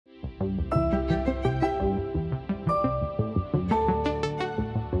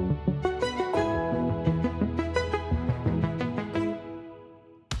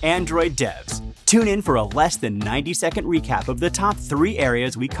Android devs. Tune in for a less than 90-second recap of the top 3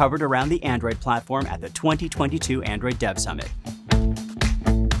 areas we covered around the Android platform at the 2022 Android Dev Summit.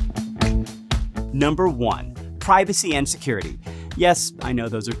 Number 1. Privacy and security. Yes, I know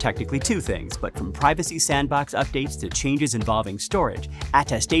those are technically 2 things, but from Privacy Sandbox updates to changes involving storage,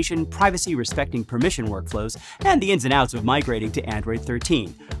 attestation, privacy-respecting permission workflows, and the ins and outs of migrating to Android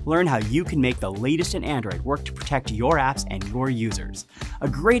 13, learn how you can make the latest in Android work to protect your apps and your users. A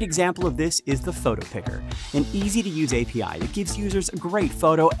great example of this is the Photo Picker, an easy-to-use API that gives users a great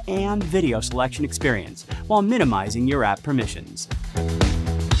photo and video selection experience while minimizing your app permissions.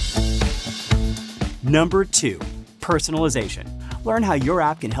 Number 2. Personalization. Learn how your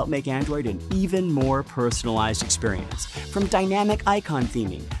app can help make Android an even more personalized experience. From dynamic icon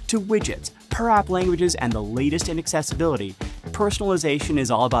theming to widgets, per-app languages, and the latest in accessibility, personalization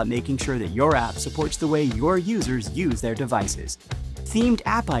is all about making sure that your app supports the way your users use their devices. Themed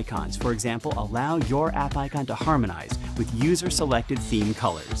app icons, for example, allow your app icon to harmonize with user-selected theme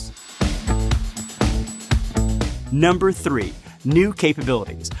colors. Number 3. New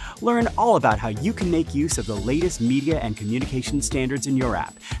capabilities. Learn all about how you can make use of the latest media and communication standards in your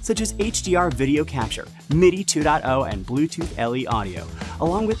app, such as HDR video capture, MIDI 2.0, and Bluetooth LE audio,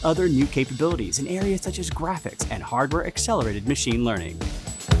 along with other new capabilities in areas such as graphics and hardware-accelerated machine learning.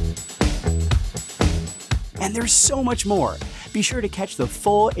 And there's so much more. Be sure to catch the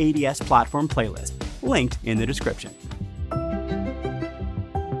full ADS platform playlist, linked in the description.